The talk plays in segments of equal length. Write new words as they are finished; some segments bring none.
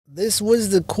This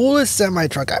was the coolest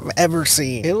semi-truck I've ever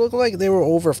seen. It looked like there were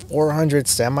over 400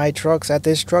 semi-trucks at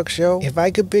this truck show. If I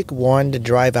could pick one to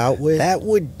drive out with, that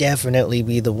would definitely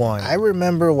be the one. I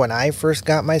remember when I first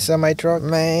got my semi-truck,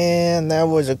 man, that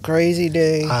was a crazy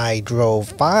day. I drove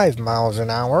 5 miles an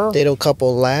hour, did a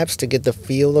couple laps to get the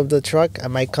feel of the truck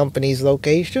at my company's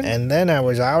location, and then I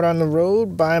was out on the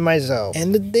road by myself.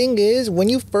 And the thing is, when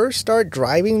you first start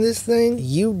driving this thing,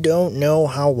 you don't know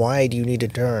how wide you need to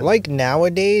turn. Like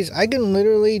nowadays, I can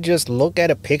literally just look at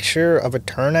a picture of a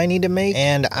turn I need to make,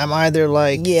 and I'm either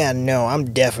like, yeah, no,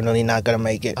 I'm definitely not gonna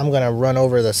make it. I'm gonna run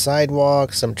over the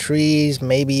sidewalk, some trees,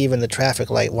 maybe even the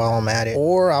traffic light while I'm at it.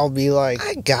 Or I'll be like,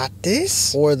 I got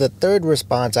this. Or the third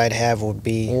response I'd have would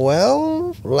be,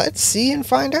 well, let's see and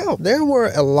find out. There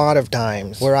were a lot of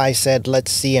times where I said,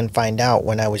 let's see and find out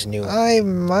when I was new. I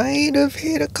might have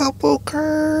hit a couple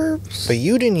curves, but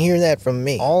you didn't hear that from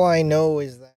me. All I know is